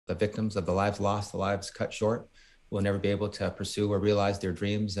the victims of the lives lost, the lives cut short, will never be able to pursue or realize their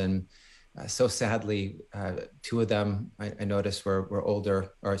dreams. And so sadly, two of them I noticed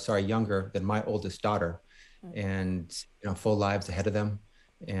were younger than my oldest daughter, and full lives ahead of them.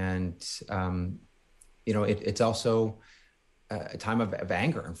 And it's also a time of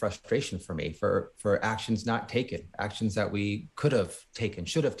anger and frustration for me for actions not taken, actions that we could have taken,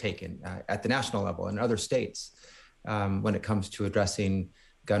 should have taken at the national level and other states when it comes to addressing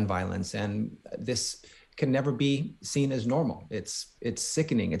gun violence. And this can never be seen as normal. It's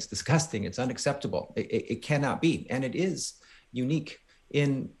sickening, it's disgusting, it's unacceptable. It cannot be, and it is unique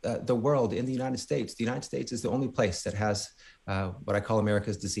in the world, in the United States. The United States is the only place that has what I call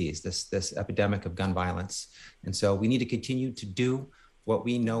America's disease, this epidemic of gun violence. And so we need to continue to do what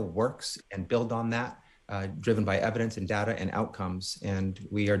we know works and build on that, driven by evidence and data and outcomes. And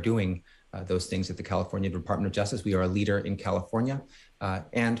we are doing those things at the California Department of Justice. We are a leader in California,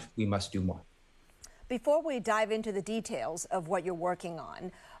 and we must do more. Before we dive into the details of what you're working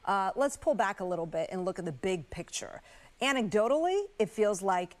on, let's pull back a little bit and look at the big picture. Anecdotally, it feels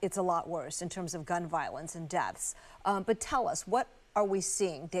like it's a lot worse in terms of gun violence and deaths. But tell us, what are we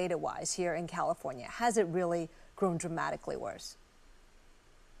seeing data-wise here in California? Has it really grown dramatically worse?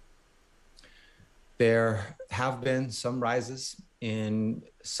 There have been some rises in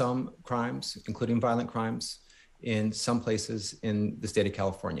some crimes, including violent crimes, in some places in the state of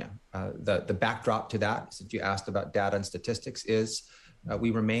California. The backdrop to that, since you asked about data and statistics, is we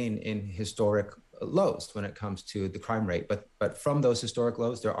remain in historic lows when it comes to the crime rate. But from those historic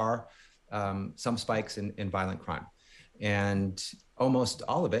lows, there are some spikes in violent crime. And almost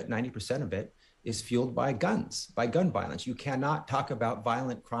all of it, 90% of it, is fueled by guns, by gun violence. You cannot talk about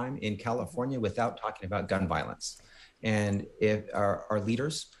violent crime in California without talking about gun violence. And if our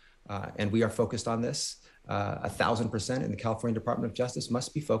leaders, and we are focused on this, 1,000% in the California Department of Justice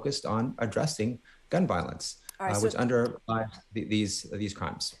must be focused on addressing gun violence, which underlies these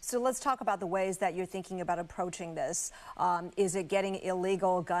crimes. So let's talk about the ways that you're thinking about approaching this. Is it getting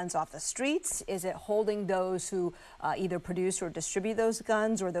illegal guns off the streets? Is it holding those who either produce or distribute those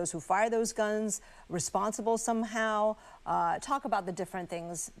guns, or those who fire those guns, responsible somehow? Talk about the different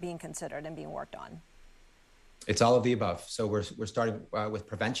things being considered and being worked on. It's all of the above. So we're starting with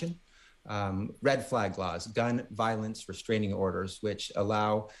prevention. Red flag laws, gun violence restraining orders, which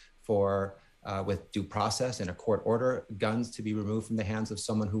allow for, with due process and a court order, guns to be removed from the hands of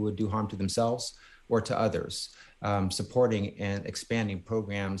someone who would do harm to themselves or to others. Supporting and expanding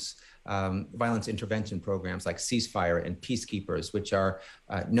programs, violence intervention programs like ceasefire and peacekeepers, which are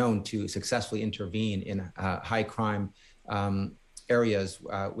known to successfully intervene in high crime areas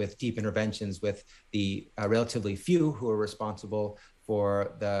with deep interventions, with the relatively few who are responsible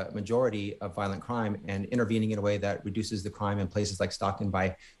for the majority of violent crime, and intervening in a way that reduces the crime in places like Stockton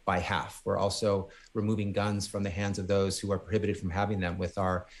by half. We're also removing guns from the hands of those who are prohibited from having them with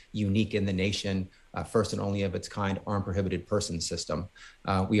our unique in the nation, first and only of its kind, armed prohibited person system.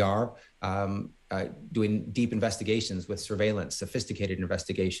 We are doing deep investigations with surveillance, sophisticated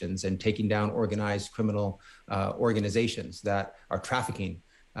investigations, and taking down organized criminal organizations that are trafficking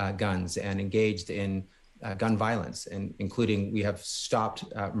guns and engaged in gun violence, and including, we have stopped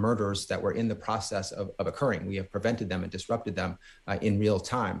murders that were in the process of occurring. We have prevented them and disrupted them in real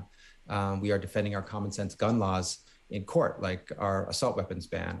time. We are defending our common sense gun laws in court, like our assault weapons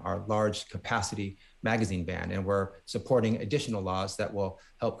ban, our large capacity magazine ban, and we're supporting additional laws that will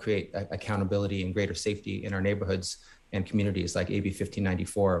help create accountability and greater safety in our neighborhoods and communities, like AB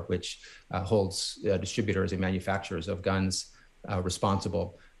 1594, which holds distributors and manufacturers of guns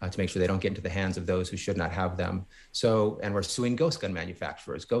responsible to make sure they don't get into the hands of those who should not have them. So, and we're suing ghost gun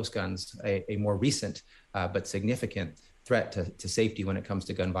manufacturers. Ghost guns, a more recent but significant threat to safety when it comes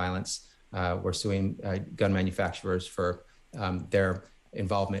to gun violence. We're suing gun manufacturers for their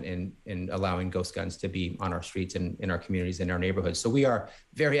involvement in allowing ghost guns to be on our streets and in our communities, in our neighborhoods. So we are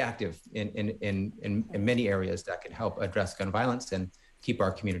very active in many areas that can help address gun violence and keep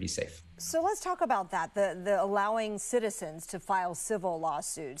our community safe. So let's talk about that, the allowing citizens to file civil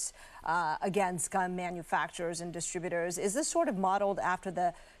lawsuits against gun manufacturers and distributors. Is this sort of modeled after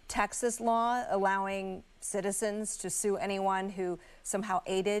the Texas law allowing citizens to sue anyone who somehow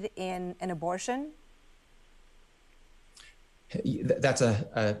aided in an abortion? That's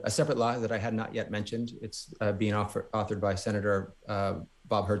a separate law that I had not yet mentioned. It's being authored by Senator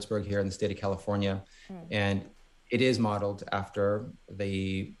Bob Hertzberg here in the state of California. And it is modeled after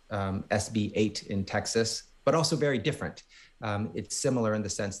the SB 8 in Texas, but also very different. It's similar in the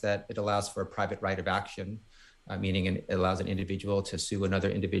sense that it allows for a private right of action, meaning it allows an individual to sue another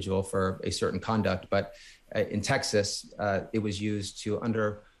individual for a certain conduct. But in Texas, it was used to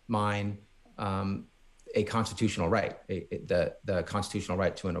undermine undermine a constitutional right, the constitutional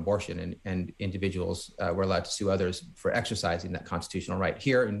right to an abortion, and individuals were allowed to sue others for exercising that constitutional right.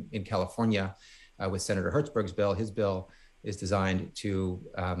 Here in California, with Senator Hertzberg's bill, his bill is designed to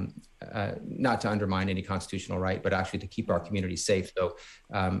not to undermine any constitutional right, but actually to keep our communities safe. So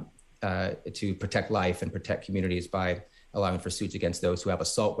to protect life and protect communities by allowing for suits against those who have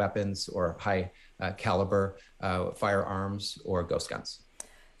assault weapons or high caliber firearms or ghost guns.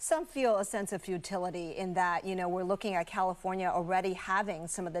 Some feel a sense of futility in that, we're looking at California already having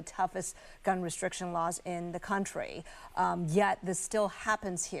some of the toughest gun restriction laws in the country, yet this still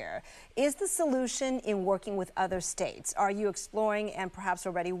happens here. Is the solution in working with other states? Are you exploring and perhaps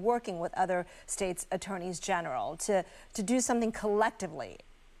already working with other states' attorneys general to do something collectively?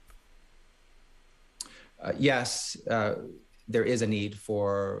 Yes, there is a need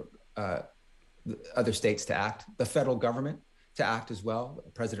for other states to act. The federal government to act as well.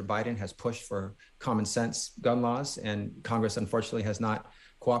 President Biden has pushed for common sense gun laws, and Congress, unfortunately, has not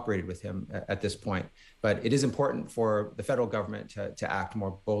cooperated with him at this point. But it is important for the federal government to act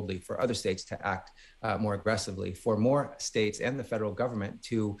more boldly, for other states to act more aggressively, for more states and the federal government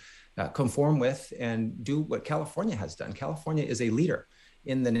to conform with and do what California has done. California is a leader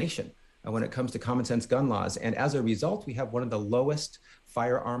in the nation when it comes to common sense gun laws. And as a result, we have one of the lowest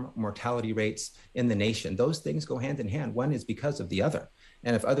firearm mortality rates in the nation. Those things go hand in hand. One is because of the other.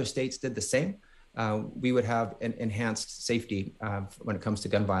 And if other states did the same, we would have an enhanced safety when it comes to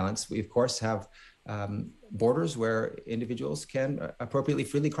gun violence. We, of course, have borders where individuals can appropriately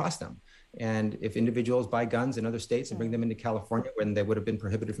freely cross them. And if individuals buy guns in other states and bring them into California when they would have been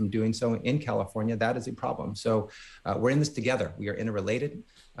prohibited from doing so in California, that is a problem. So we're in this together. We are interrelated.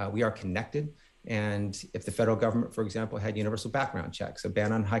 We are connected. And if the federal government, for example, had universal background checks, a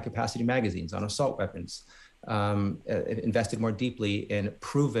ban on high-capacity magazines, on assault weapons, invested more deeply in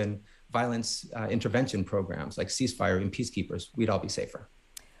proven violence intervention programs like ceasefire and peacekeepers, we'd all be safer.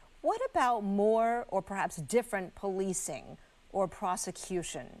 What about more or perhaps different policing or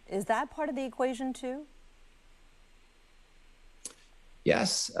prosecution? Is that part of the equation too?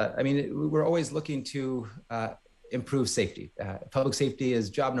 Yes. I mean, we're always looking to improve safety. Public safety is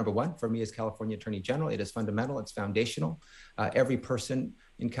job number one for me as California Attorney General. It is fundamental. It's foundational. Every person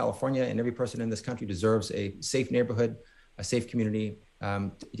in California and every person in this country deserves a safe neighborhood, a safe community,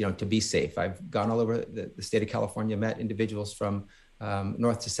 to be safe. I've gone all over the state of California, met individuals from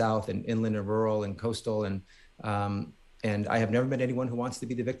north to south and inland and rural and coastal, and I have never met anyone who wants to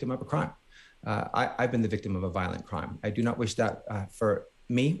be the victim of a crime. I've been the victim of a violent crime. I do not wish that for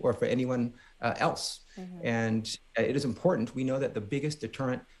me or for anyone else. Mm-hmm. And it is important. We know that the biggest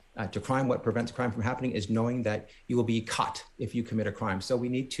deterrent to crime, what prevents crime from happening, is knowing that you will be caught if you commit a crime. So we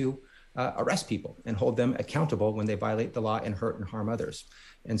need to arrest people and hold them accountable when they violate the law and hurt and harm others.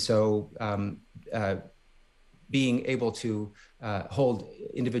 And so being able to hold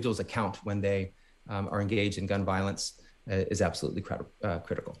individuals account when they are engaged in gun violence is absolutely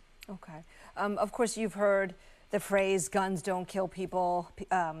critical. Okay. Of course, you've heard the phrase, guns don't kill people,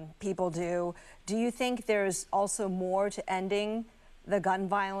 people do. Do you think there's also more to ending the gun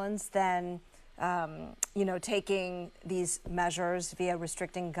violence than, taking these measures via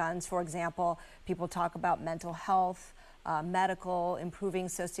restricting guns? For example, people talk about mental health, medical, improving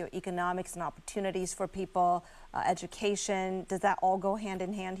socioeconomics and opportunities for people, education. Does that all go hand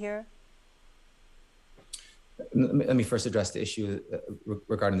in hand here? Let me first address the issue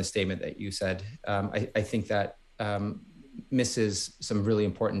regarding the statement that you said. I think that misses some really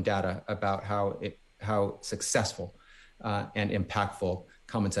important data about how successful and impactful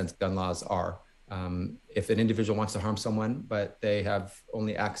common sense gun laws are. If an individual wants to harm someone, but they have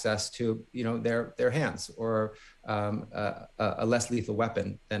only access to their hands or a less lethal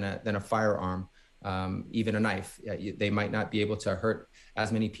weapon than a firearm, even a knife, they might not be able to hurt as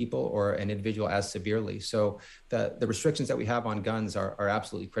many people or an individual as severely. So the restrictions that we have on guns are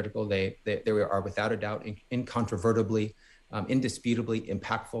absolutely critical. They are without a doubt incontrovertibly, indisputably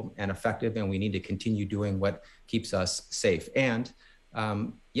impactful and effective, and we need to continue doing what keeps us safe. And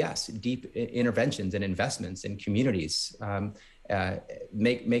yes, deep interventions and investments in communities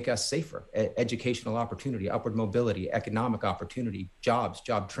make us safer. Educational opportunity, upward mobility, economic opportunity, jobs,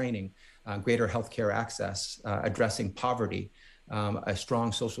 job training, greater healthcare access, addressing poverty, a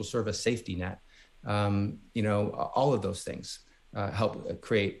strong social service safety net. All of those things help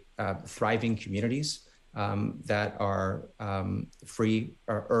create thriving communities that are free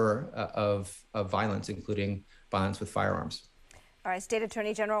of violence, including violence with firearms. All right, State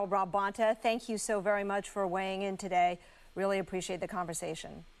Attorney General Rob Bonta, thank you so very much for weighing in today. Really appreciate the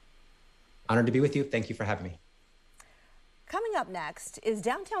conversation. Honored to be with you. Thank you for having me. Coming up next, is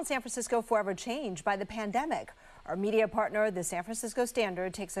downtown San Francisco forever changed by the pandemic? Our media partner, the San Francisco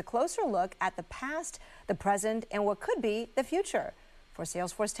Standard, takes a closer look at the past, the present, and what could be the future for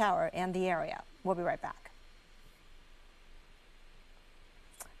Salesforce Tower and the area. We'll be right back.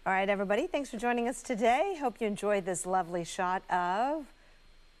 All right, everybody, thanks for joining us today. Hope you enjoyed this lovely shot of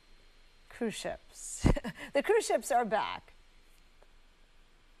cruise ships. The cruise ships are back.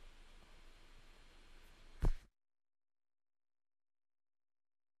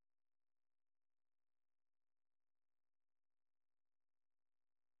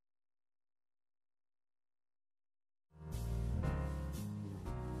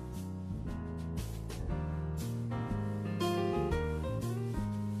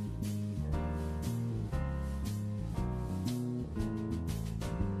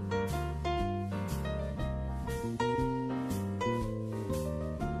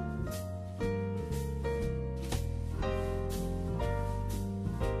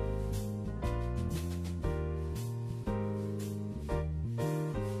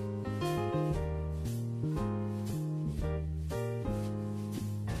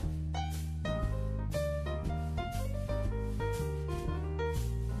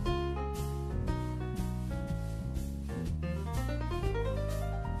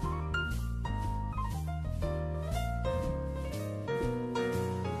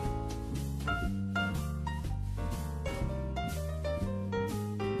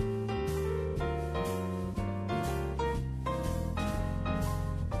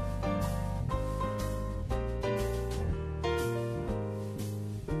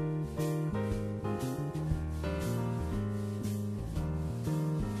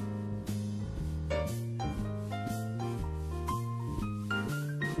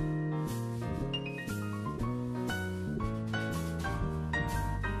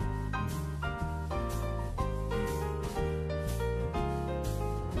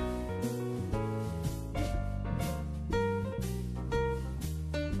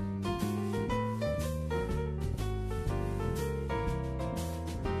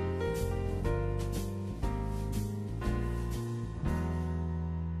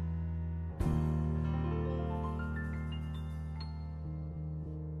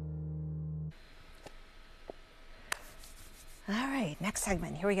 All right, next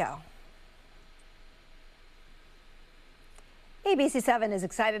segment, here we go. ABC7 is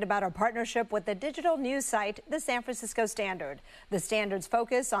excited about our partnership with the digital news site, the San Francisco Standard. The Standard's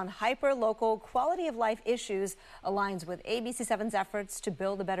focus on hyper-local quality of life issues aligns with ABC7's efforts to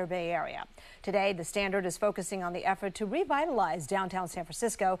build a better Bay Area. Today, the Standard is focusing on the effort to revitalize downtown San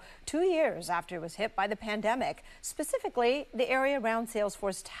Francisco 2 years after it was hit by the pandemic, specifically the area around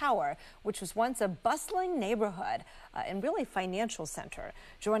Salesforce Tower, which was once a bustling neighborhood and really financial center.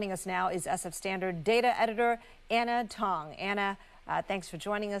 Joining us now is SF Standard data editor Anna Tong. Anna, thanks for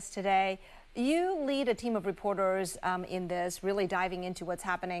joining us today. You lead a team of reporters in this, really diving into what's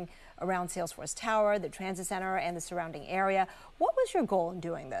happening around Salesforce Tower, the transit center, and the surrounding area. What was your goal in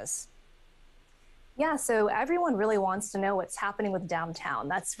doing this? Yeah, so everyone really wants to know what's happening with downtown.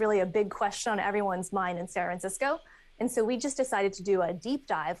 That's really a big question on everyone's mind in San Francisco. And so we just decided to do a deep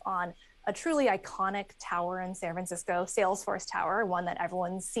dive on a truly iconic tower in San Francisco, Salesforce Tower, one that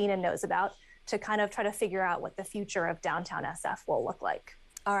everyone's seen and knows about, to kind of try to figure out what the future of downtown SF will look like.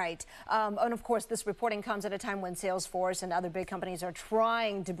 All right. And of course, this reporting comes at a time when Salesforce and other big companies are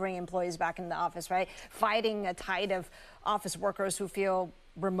trying to bring employees back into the office, right? Fighting a tide of office workers who feel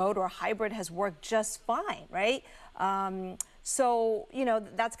remote or hybrid has worked just fine, right? So, you know,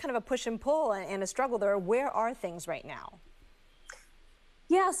 that's kind of a push and pull and a struggle there. Where are things right now?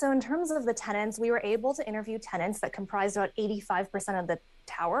 Yeah, so in terms of the tenants, we were able to interview tenants that comprised about 85% of the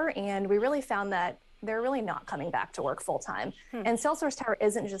tower, and we really found that they're really not coming back to work full time. And Salesforce Tower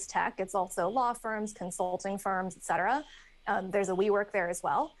isn't just tech, it's also law firms, consulting firms, et cetera. There's a WeWork there as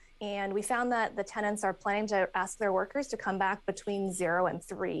well. And we found that the tenants are planning to ask their workers to come back between 0 and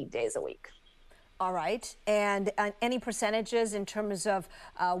 3 days a week. All right. And any percentages in terms of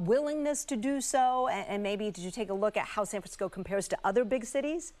willingness to do so? And maybe did you take a look at how San Francisco compares to other big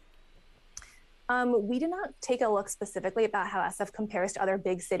cities? We did not take a look specifically about how SF compares to other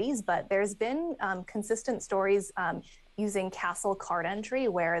big cities, but there's been consistent stories using Castle card entry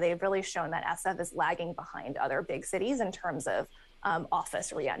where they've really shown that SF is lagging behind other big cities in terms of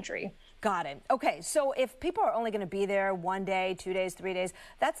office reentry. Got it. Okay, so if people are only going to be there 1 day, 2 days, 3 days,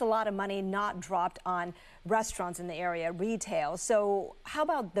 that's a lot of money not dropped on restaurants in the area, retail. So how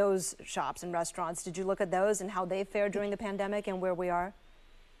about those shops and restaurants? Did you look at those and how they fared during the pandemic and where we are?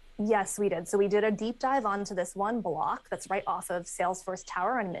 Yes, we did. So we did a deep dive onto this one block that's right off of Salesforce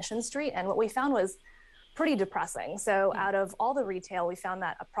Tower on Mission Street. And what we found was pretty depressing. So out of all the retail, we found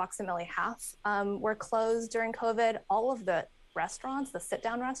that approximately half were closed during COVID. All of the restaurants, the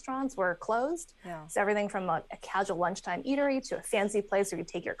sit-down restaurants, were closed. Yeah. So everything from a casual lunchtime eatery to a fancy place where you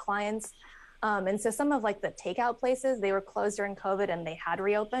take your clients. And so some of like the takeout places, they were closed during COVID and they had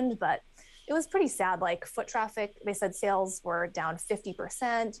reopened, but it was pretty sad. Like foot traffic, they said sales were down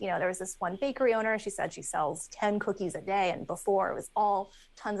 50%. You know, there was this one bakery owner, she said she sells 10 cookies a day. And before it was all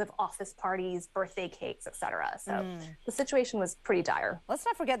tons of office parties, birthday cakes, et cetera. So the situation was pretty dire. Let's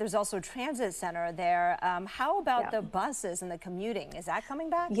not forget there's also a transit center there. How about the buses and the commuting? Is that coming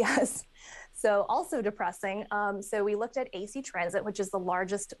back? Yes. So also depressing. So we looked at AC Transit, which is the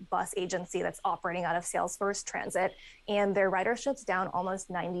largest bus agency that's operating out of Salesforce Transit, and their ridership's down almost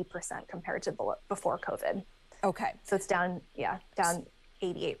 90% compared to before COVID. Okay. So it's down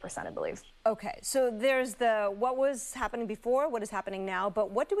 88%, I believe. Okay, so there's what was happening before, what is happening now,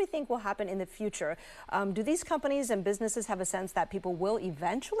 but what do we think will happen in the future? Do these companies and businesses have a sense that people will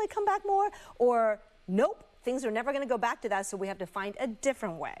eventually come back more, or nope, things are never going to go back to that, so we have to find a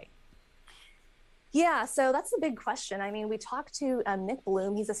different way? Yeah, so that's a big question. I mean, we talked to Nick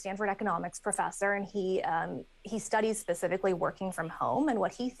Bloom. He's a Stanford economics professor, and he studies specifically working from home. And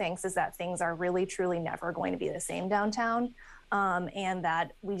what he thinks is that things are really, truly never going to be the same downtown, and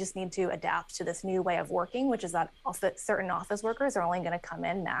that we just need to adapt to this new way of working, which is that certain office workers are only going to come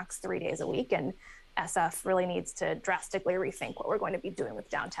in max 3 days a week, and SF really needs to drastically rethink what we're going to be doing with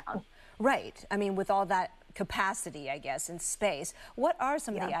downtown. Right. I mean, with all that capacity, I guess, in space, what are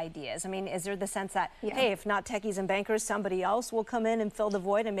some of the ideas? I mean, is there the sense that, hey, if not techies and bankers, somebody else will come in and fill the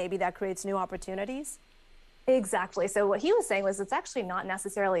void, and maybe that creates new opportunities? Exactly. So what he was saying was it's actually not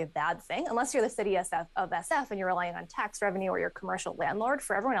necessarily a bad thing unless you're the city of SF and you're relying on tax revenue or your commercial landlord.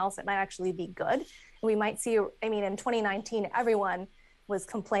 For everyone else, it might actually be good. We might see, I mean, in 2019, everyone was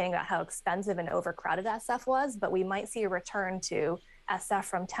complaining about how expensive and overcrowded SF was, but we might see a return to SF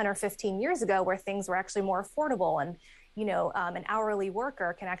from 10 or 15 years ago where things were actually more affordable, and you know, an hourly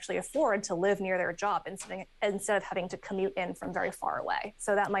worker can actually afford to live near their job instead of having to commute in from very far away.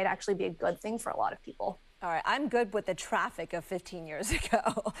 So that might actually be a good thing for a lot of people. All right, I'm good with the traffic of 15 years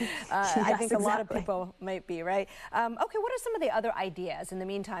ago. I think a lot of people might be, right? Okay, what are some of the other ideas in the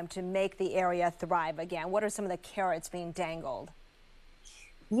meantime to make the area thrive again? What are some of the carrots being dangled?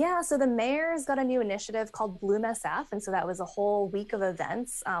 Yeah, so the mayor's got a new initiative called Bloom SF, and so that was a whole week of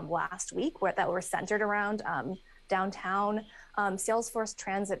events last week that were centered around downtown. Salesforce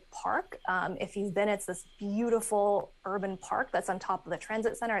Transit Park, if you've been, it's this beautiful urban park that's on top of the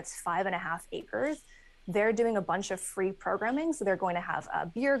transit center. It's 5.5 acres. They're doing a bunch of free programming, so they're going to have a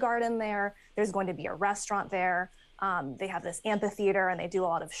beer garden there. There's going to be a restaurant there. They have this amphitheater and they do a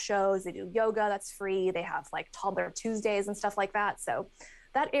lot of shows. They do yoga that's free. They have like Toddler Tuesdays and stuff like that. So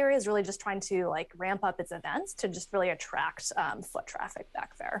that area is really just trying to like ramp up its events to just really attract foot traffic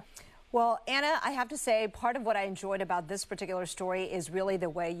back there. Well, Anna, I have to say part of what I enjoyed about this particular story is really the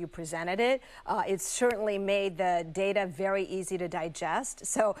way you presented it. It certainly made the data very easy to digest.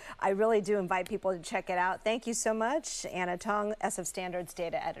 So I really do invite people to check it out. Thank you so much. Anna Tong, SF Standards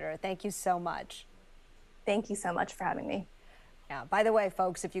Data Editor. Thank you so much. Thank you so much for having me. Yeah, by the way,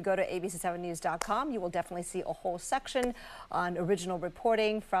 folks, if you go to abc7news.com, you will definitely see a whole section on original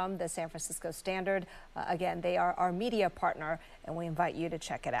reporting from the San Francisco Standard. Again, they are our media partner, and we invite you to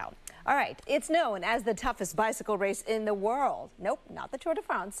check it out. All right, it's known as the toughest bicycle race in the world. Nope, not the Tour de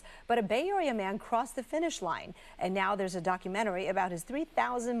France, but a Bay Area man crossed the finish line, and now there's a documentary about his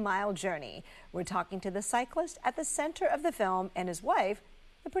 3,000-mile journey. We're talking to the cyclist at the center of the film and his wife,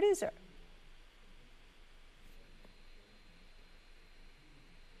 the producer.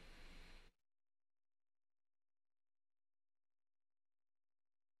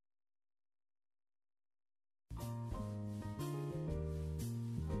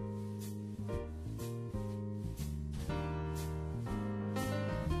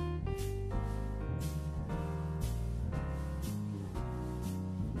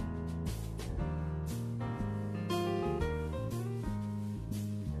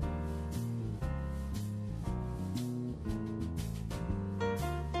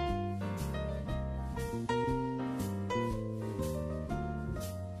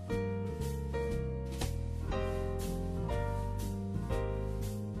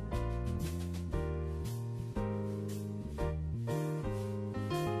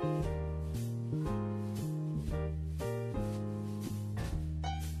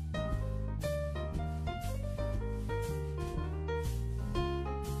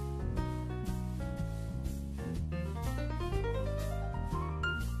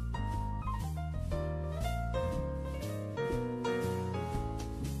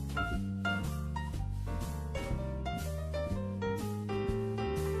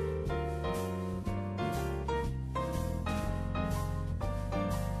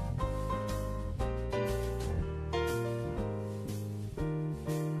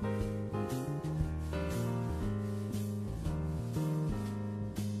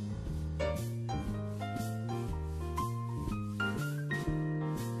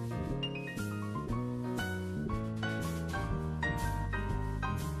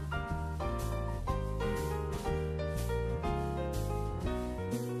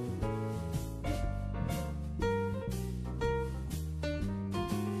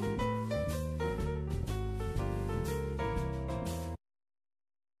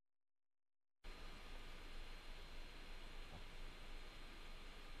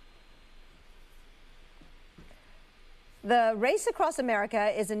 The Race Across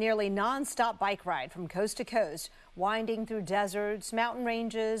America is a nearly non-stop bike ride from coast to coast, winding through deserts, mountain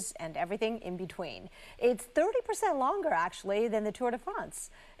ranges, and everything in between. It's 30% longer, actually, than the Tour de France,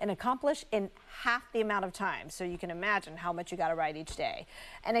 and accomplished in half the amount of time. So you can imagine how much you got to ride each day.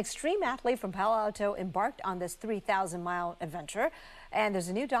 An extreme athlete from Palo Alto embarked on this 3,000-mile adventure, and there's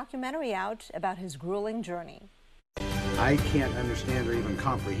a new documentary out about his grueling journey. I can't understand or even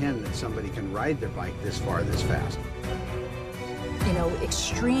comprehend that somebody can ride their bike this far, this fast. You know,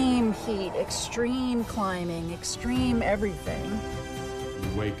 extreme heat, extreme climbing, extreme everything.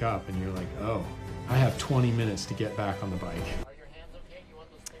 You wake up and you're like, oh, I have 20 minutes to get back on the bike.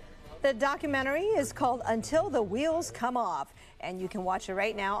 The documentary is called Until the Wheels Come Off, and you can watch it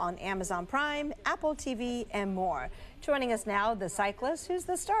right now on Amazon Prime, Apple TV, and more. Joining us now, the cyclist who's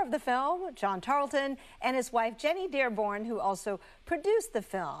the star of the film, John Tarlton, and his wife, Jenny Dearborn, who also produced the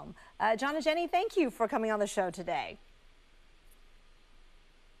film. John and Jenny, thank you for coming on the show today.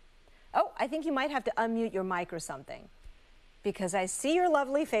 Oh, I think you might have to unmute your mic or something, because I see your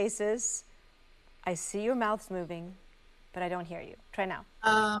lovely faces, I see your mouths moving, but I don't hear you. Try now.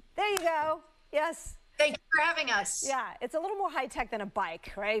 There you go. Yes. Thank you for having us. Yeah, it's a little more high-tech than a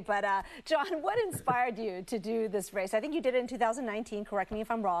bike, right? But John, what inspired you to do this race? I think you did it in 2019, correct me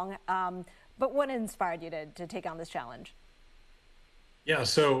if I'm wrong, but what inspired you to take on this challenge? Yeah,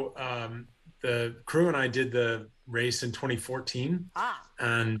 so the crew and I did the race in 2014,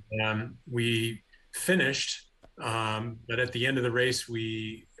 and we finished, but at the end of the race,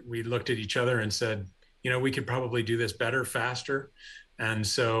 we looked at each other and said, you know, we could probably do this better, faster. And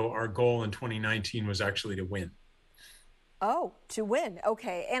so our goal in 2019 was actually to win. Oh, to win.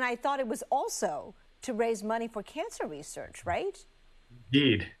 Okay. And I thought it was also to raise money for cancer research, right?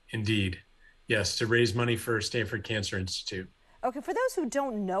 Indeed. Yes, to raise money for Stanford Cancer Institute. Okay, for those who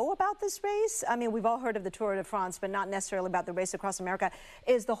don't know about this race, I mean, we've all heard of the Tour de France, but not necessarily about the Race Across America.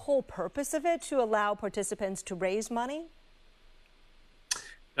 Is the whole purpose of it to allow participants to raise money?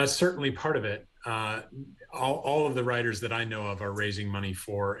 That's certainly part of it. All of the riders that I know of are raising money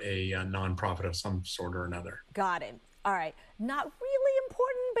for a nonprofit of some sort or another. Got it. All right. Not really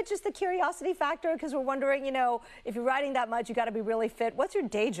important, but just the curiosity factor, because we're wondering, you know, if you're riding that much, you got to be really fit. What's your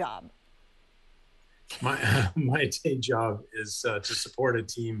day job? My day job is to support a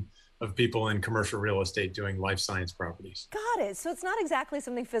team of people in commercial real estate doing life science properties. Got it. So it's not exactly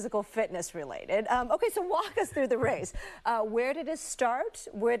something physical fitness related. Okay, so walk us through the race. Where did it start?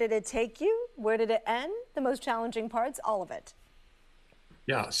 Where did it take you? Where did it end? The most challenging parts, all of it.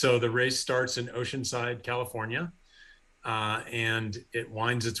 Yeah, so the race starts in Oceanside, California, and it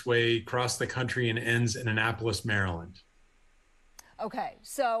winds its way across the country and ends in Annapolis, Maryland. Okay,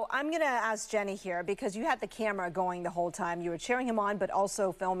 so I'm going to ask Jenny here, because you had the camera going the whole time. You were cheering him on, but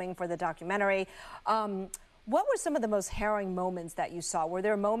also filming for the documentary. What were some of the most harrowing moments that you saw? Were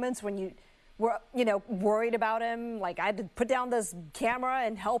there moments when you were, you know, worried about him? Like, I had to put down this camera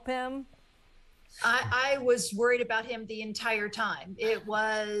and help him? I was worried about him the entire time. It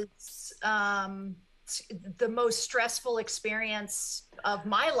was the most stressful experience of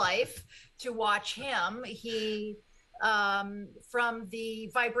my life to watch him. He... from the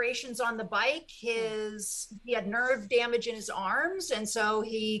vibrations on the bike, he had nerve damage in his arms, and so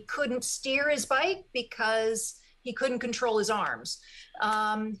he couldn't steer his bike because he couldn't control his arms.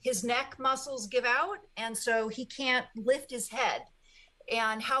 His neck muscles give out, and so he can't lift his head.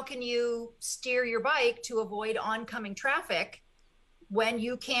 And how can you steer your bike to avoid oncoming traffic when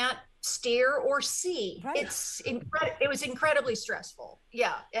you can't steer or see? Right. It was incredibly stressful.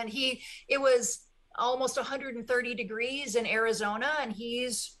 Yeah, and it was almost 130 degrees in Arizona, and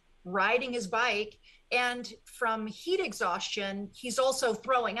he's riding his bike, and from heat exhaustion, he's also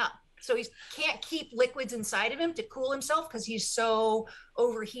throwing up. So he can't keep liquids inside of him to cool himself because he's so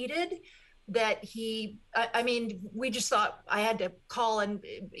overheated that I mean, we just thought I had to call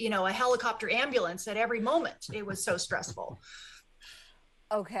a helicopter ambulance at every moment. It was so stressful.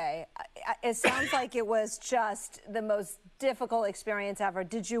 Okay. It sounds like it was just the most difficult experience ever.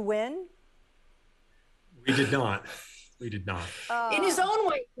 Did you win? We did not. We did not. In his own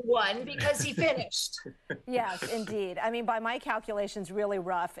way, he won because he finished. Yes, indeed. I mean, by my calculations, really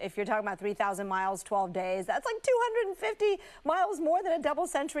rough. If you're talking about 3,000 miles, 12 days, that's like 250 miles more than a double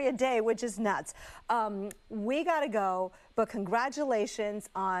century a day, which is nuts. We got to go, but congratulations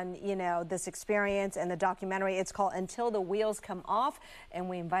on, you know, this experience and the documentary. It's called Until the Wheels Come Off, and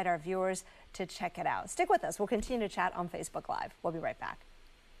we invite our viewers to check it out. Stick with us. We'll continue to chat on Facebook Live. We'll be right back.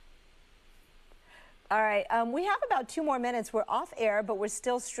 All right, we have about 2 more minutes. We're off air, but we're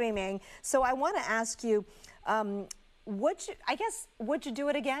still streaming. So I want to ask you, would you do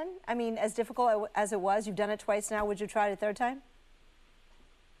it again? I mean, as difficult as it was, you've done it twice now. Would you try it a third time?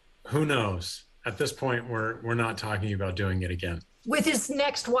 Who knows? At this point, we're not talking about doing it again. With his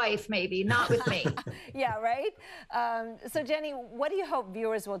next wife, maybe, not with me. Yeah, right? So, Jenny, what do you hope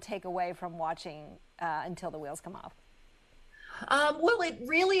viewers will take away from watching Until the Wheels Come Off? Well, it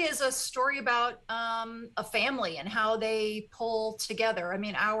really is a story about a family and how they pull together. I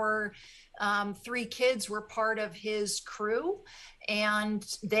mean, our 3 kids were part of his crew, and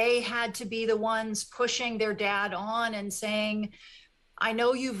they had to be the ones pushing their dad on and saying, I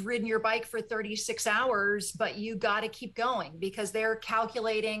know you've ridden your bike for 36 hours, but you got to keep going, because they're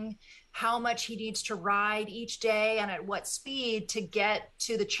calculating how much he needs to ride each day and at what speed to get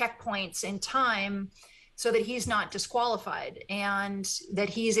to the checkpoints in time so that he's not disqualified and that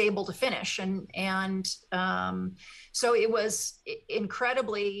he's able to finish. So it was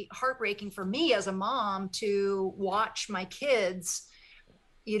incredibly heartbreaking for me as a mom to watch my kids,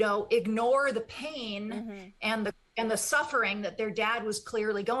 ignore the pain and the suffering that their dad was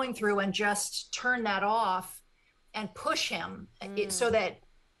clearly going through and just turn that off and push him so that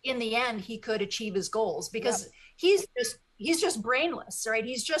in the end he could achieve his goals, because he's just brainless, right?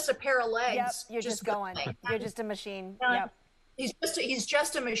 He's just a pair of legs. Yep, you're just going. You're just a machine. Yep. He's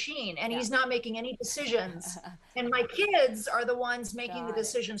just a machine, and he's not making any decisions. And my kids are the ones making the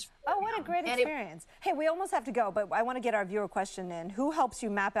decisions. Oh, what a great experience. Hey, we almost have to go, but I want to get our viewer question in. Who helps you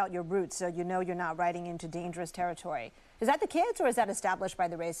map out your routes so you know you're not riding into dangerous territory? Is that the kids, or is that established by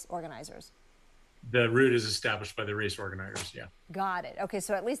the race organizers? The route is established by the race organizers, yeah. Got it. Okay,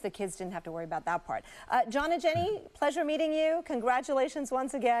 so at least the kids didn't have to worry about that part. John and Jenny, pleasure meeting you. Congratulations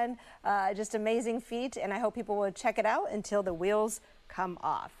once again. Just amazing feat, and I hope people will check it out Until the Wheels Come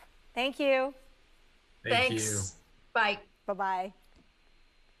Off. Thank you. Thanks. You. Bye. Bye-bye.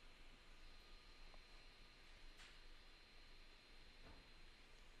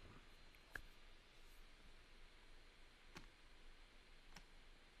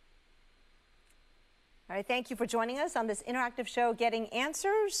 All right, thank you for joining us on this interactive show, Getting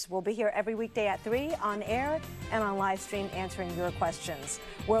Answers. We'll be here every weekday at 3 on air and on live stream answering your questions.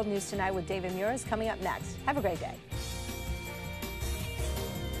 World News Tonight with David Muir is coming up next. Have a great day.